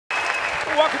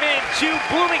Welcome into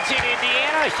Bloomington,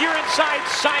 Indiana, here inside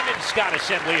Simon Scott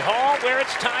Assembly Hall, where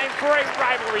it's time for a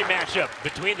rivalry matchup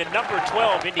between the number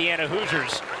 12 Indiana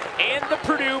Hoosiers and the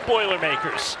Purdue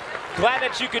Boilermakers. Glad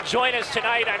that you could join us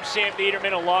tonight. I'm Sam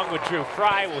Neidermann along with Drew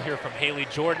Fry. We'll hear from Haley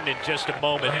Jordan in just a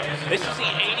moment. This is the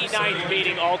 89th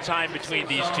meeting all-time between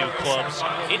these two clubs.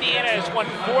 Indiana has won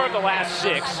 4 of the last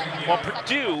 6, while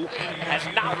Purdue has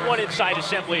not won inside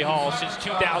Assembly Hall since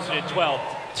 2012.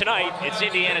 Tonight, it's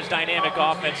Indiana's dynamic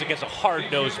offense against a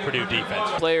hard-nosed Purdue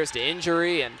defense. Players to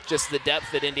injury and just the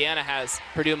depth that Indiana has,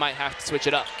 Purdue might have to switch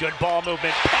it up. Good ball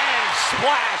movement. Penn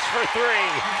splash for 3.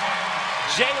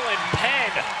 Jalen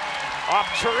Penn off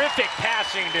terrific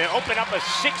passing to open up a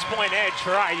 6-point edge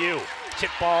for IU. Tip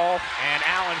ball, and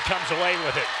Allen comes away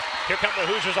with it. Here come the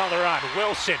Hoosiers on the run.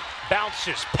 Wilson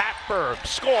bounces. Pat Berg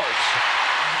scores.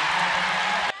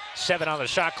 7 on the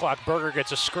shot clock. Berger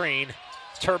gets a screen.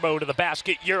 Turbo to the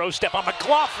basket, Euro step on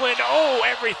McLaughlin. Oh,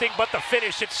 everything but the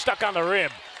finish. It's stuck on the rim.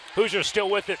 Hoosiers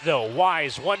still with it, though.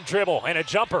 Wise, 1 dribble and a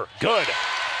jumper. Good.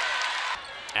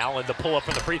 Allen to pull up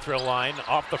from the free throw line.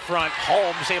 Off the front,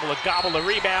 Holmes able to gobble the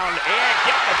rebound and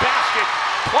get the basket,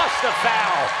 plus the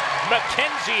foul.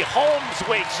 Mackenzie Holmes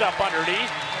wakes up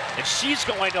underneath, and she's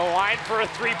going to the line for a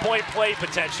 3-point play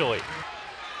potentially.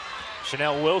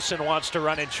 Chanel Wilson wants to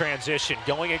run in transition,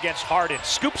 going against Harden,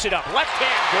 scoops it up, left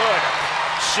hand good.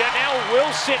 Chanel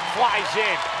Wilson flies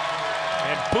in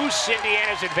and boosts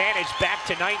Indiana's advantage back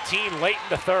to 19 late in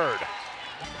the third.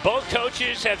 Both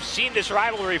coaches have seen this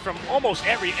rivalry from almost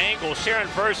every angle. Sharon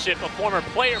Versip, a former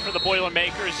player for the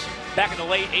Boilermakers back in the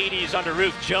late 80s under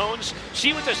Ruth Jones.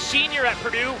 She was a senior at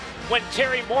Purdue when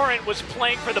Terry Morin was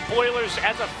playing for the Boilers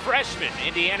as a freshman.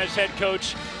 Indiana's head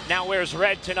coach now wears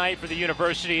red tonight for the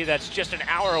university that's just an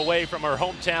hour away from her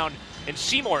hometown in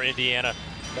Seymour, Indiana.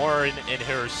 Morin in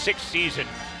her 6th season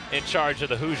in charge of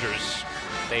the Hoosiers.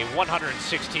 A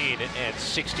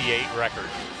 116-68 record.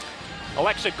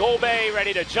 Alexa Golbe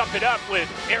ready to jump it up with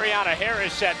Ariana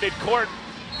Harris at midcourt.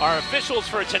 Our officials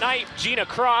for tonight, Gina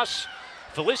Cross,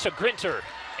 Felissa Grinter,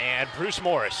 and Bruce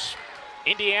Morris.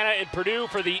 Indiana and Purdue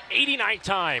for the 89th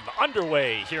time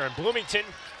underway here in Bloomington.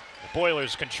 The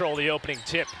Boilers control the opening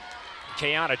tip.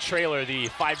 Kayana Traylor, the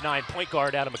 5'9" point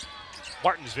guard out of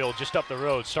Martinsville, just up the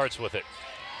road, starts with it.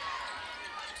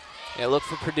 Yeah, look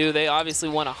for Purdue. They obviously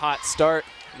want a hot start.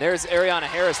 And there's Ariana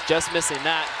Harris just missing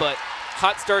that, but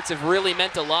hot starts have really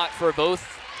meant a lot for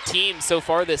both teams so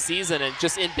far this season and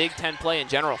just in Big Ten play in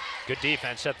general. Good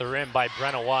defense at the rim by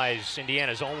Brenna Wise,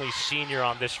 Indiana's only senior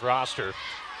on this roster.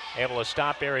 Able to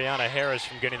stop Ariana Harris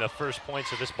from getting the first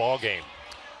points of this ball game.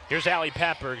 Here's Allie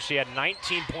Patberg. She had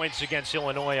 19 points against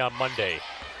Illinois on Monday.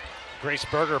 Grace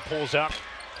Berger pulls up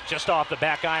just off the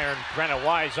back iron. Brenna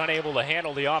Wise unable to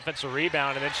handle the offensive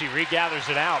rebound, and then she regathers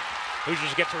it out.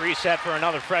 Hoosiers get to reset for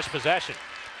another fresh possession.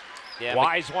 Yeah,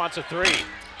 Wise wants a 3.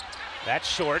 That's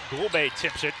short. Goulbe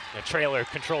tips it. The trailer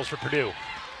controls for Purdue.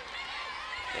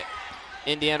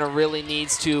 Indiana really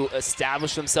needs to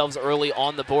establish themselves early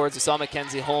on the boards. We saw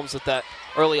Mackenzie Holmes with that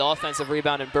early offensive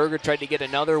rebound, and Berger tried to get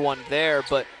another one there,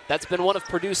 but that's been one of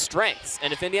Purdue's strengths.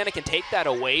 And if Indiana can take that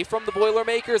away from the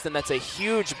Boilermakers, then that's a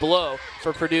huge blow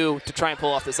for Purdue to try and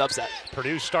pull off this upset.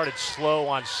 Purdue started slow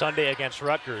on Sunday against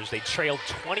Rutgers. They trailed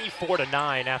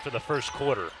 24-9 after the first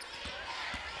quarter.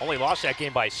 Only lost that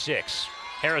game by 6.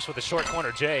 Harris with a short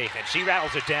corner J, and she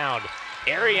rattles it down.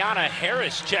 Ariana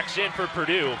Harris checks in for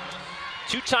Purdue.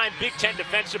 2-time Big Ten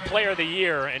Defensive Player of the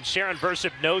Year, and Sharon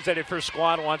Versip knows that if her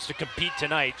squad wants to compete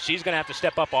tonight, she's going to have to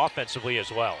step up offensively as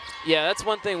well. Yeah, that's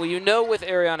one thing. Well, you know with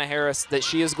Ariana Harris that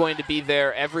she is going to be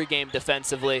there every game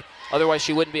defensively. Otherwise,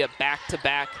 she wouldn't be a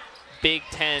back-to-back Big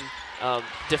Ten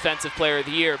Defensive Player of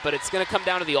the Year. But it's going to come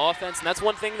down to the offense, and that's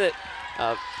one thing that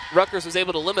Rutgers was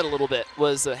able to limit a little bit,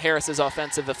 was Harris's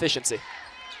offensive efficiency.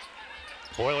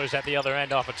 Boilers at the other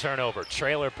end off a turnover.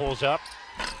 Traylor pulls up.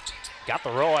 Got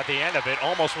the roll at the end of it.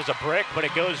 Almost was a brick, but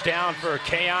it goes down for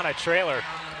Kayana Traylor.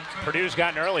 Purdue's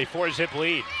got an early 4-zip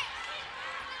lead.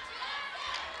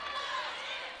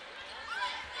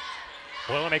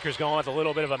 Boilermakers going with a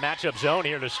little bit of a matchup zone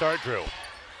here to start, Drew.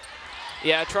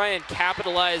 Yeah, try and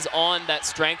capitalize on that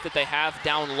strength that they have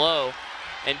down low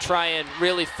and try and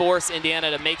really force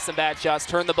Indiana to make some bad shots,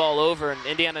 turn the ball over, and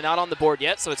Indiana not on the board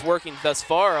yet, so it's working thus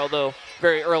far, although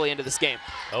very early into this game.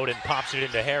 Oden pops it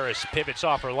into Harris, pivots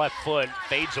off her left foot,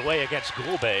 fades away against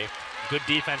Goulbe. Good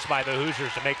defense by the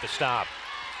Hoosiers to make the stop.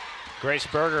 Grace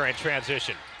Berger in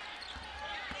transition.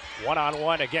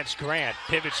 One-on-one against Grant,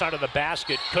 pivots under the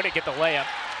basket, couldn't get the layup,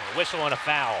 a whistle and a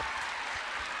foul.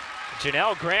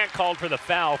 Janelle Grant called for the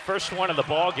foul, first one of the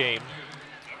ball game.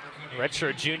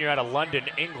 Redshirt junior out of London,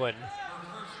 England.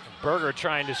 Berger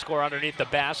trying to score underneath the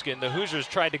basket, and the Hoosiers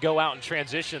tried to go out and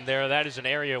transition there. That is an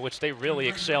area which they really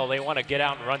excel. They want to get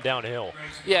out and run downhill.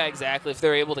 Yeah, exactly. If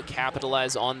they're able to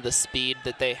capitalize on the speed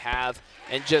that they have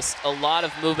and just a lot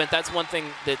of movement, that's one thing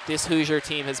that this Hoosier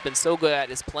team has been so good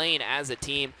at, is playing as a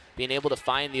team, being able to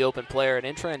find the open player. And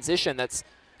in transition, that's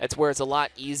where it's a lot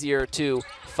easier to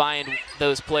find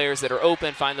those players that are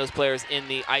open, find those players in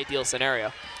the ideal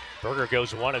scenario. Berger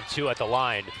goes 1 of 2 at the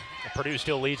line. Purdue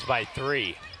still leads by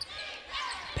 3.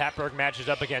 Patberg matches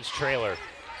up against Traylor.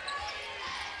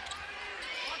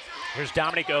 Here's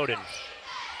Dominic Oden.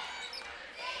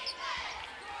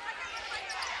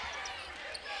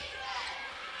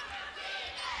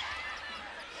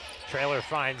 Traylor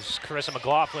finds Carissa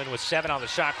McLaughlin with 7 on the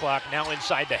shot clock. Now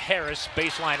inside to Harris.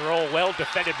 Baseline roll, well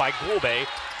defended by Goulbe.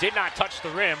 Did not touch the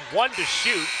rim. 1 to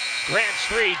shoot. Grant's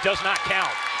 3 does not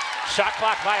count. Shot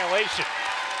clock violation.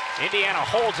 Indiana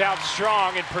holds out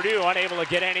strong, and Purdue unable to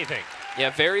get anything. Yeah,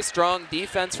 very strong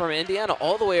defense from Indiana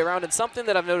all the way around. And something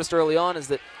that I've noticed early on is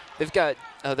that they've got,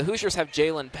 the Hoosiers have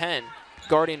Jalen Penn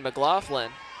guarding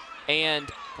McLaughlin. And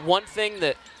one thing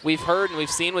that we've heard and we've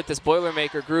seen with this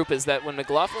Boilermaker group is that when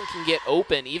McLaughlin can get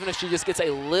open, even if she just gets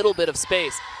a little bit of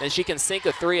space, then she can sink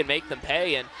a 3 and make them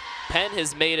pay. And Penn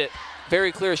has made it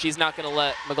very clear she's not going to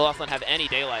let McLaughlin have any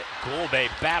daylight. Goulbe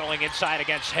battling inside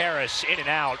against Harris, in and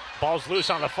out. Ball's loose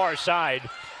on the far side.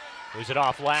 Moves it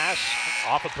off last,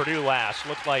 off of Purdue last.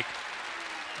 Looked like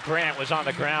Grant was on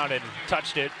the ground and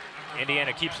touched it.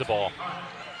 Indiana keeps the ball.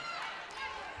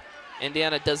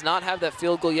 Indiana does not have that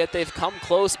field goal yet. They've come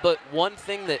close, but one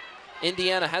thing that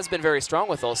Indiana has been very strong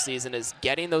with all season is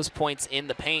getting those points in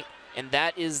the paint, and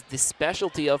that is the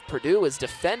specialty of Purdue, is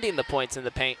defending the points in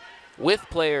the paint with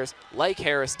players like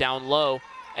Harris down low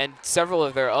and several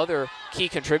of their other key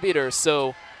contributors.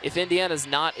 So if Indiana's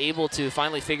not able to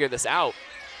finally figure this out,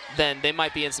 then they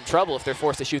might be in some trouble if they're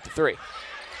forced to shoot the 3.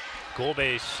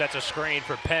 Goulbe sets a screen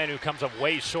for Penn, who comes up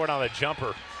way short on the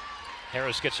jumper.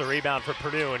 Harris gets a rebound for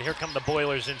Purdue, and here come the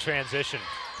Boilers in transition.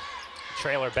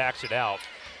 Traylor backs it out.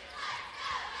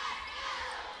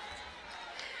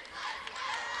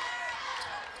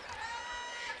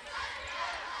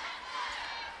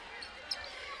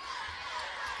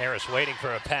 Harris waiting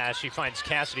for a pass. She finds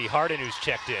Cassidy Harden, who's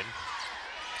checked in.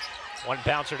 1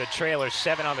 bouncer to Traylor,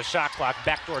 7 on the shot clock.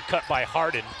 Backdoor cut by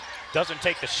Harden. Doesn't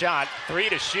take the shot. 3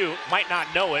 to shoot. Might not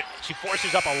know it. She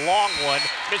forces up a long one.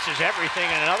 Misses everything,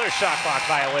 and another shot clock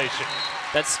violation.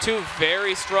 That's 2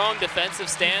 very strong defensive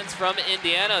stands from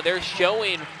Indiana. They're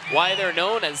showing why they're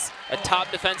known as a top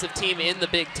defensive team in the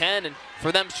Big Ten. And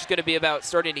for them, it's just going to be about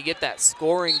starting to get that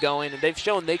scoring going. And they've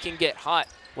shown they can get hot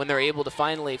when they're able to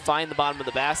finally find the bottom of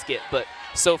the basket. But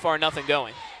so far, nothing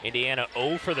going. Indiana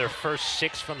 0 for their first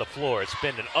 6 from the floor. It's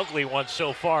been an ugly one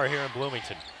so far here in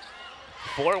Bloomington.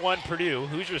 4-1 Purdue.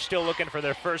 Hoosiers still looking for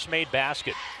their first made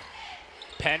basket.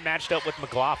 Penn matched up with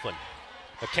McLaughlin.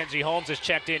 Mackenzie Holmes has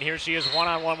checked in. Here she is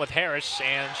one-on-one with Harris,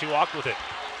 and she walked with it.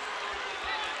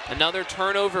 Another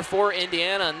turnover for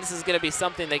Indiana, and this is going to be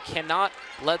something they cannot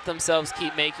let themselves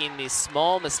keep making, these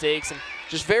small mistakes and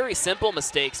just very simple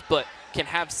mistakes, but can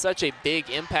have such a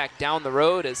big impact down the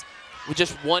road as with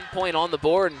just 1 point on the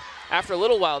board. And after a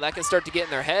little while, that can start to get in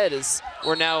their head as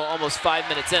we're now almost 5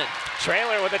 minutes in.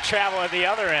 Traylor with a travel at the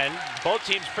other end. Both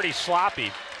teams pretty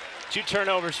sloppy. 2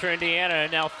 turnovers for Indiana,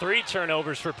 and now 3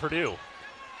 turnovers for Purdue.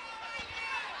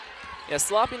 Yeah,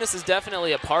 sloppiness is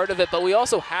definitely a part of it, but we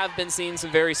also have been seeing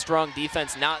some very strong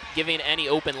defense, not giving any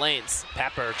open lanes.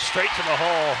 Patberg straight to the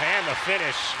hole, and the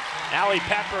finish. Allie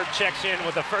Patberg checks in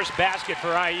with the first basket for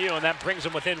IU, and that brings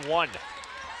them within 1.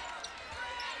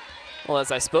 Well,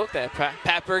 as I spoke, that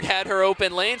Patberg had her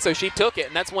open lane, so she took it,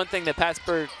 and that's one thing that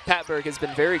Patberg has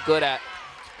been very good at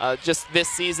just this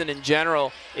season in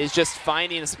general, is just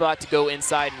finding a spot to go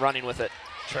inside and running with it.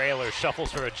 Traylor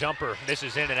shuffles for a jumper,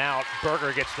 misses in and out.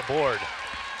 Berger gets the board.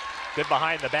 Good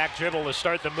behind the back dribble to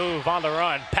start the move on the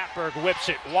run. Patberg whips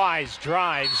it, Wise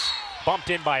drives, bumped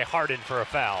in by Harden for a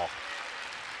foul.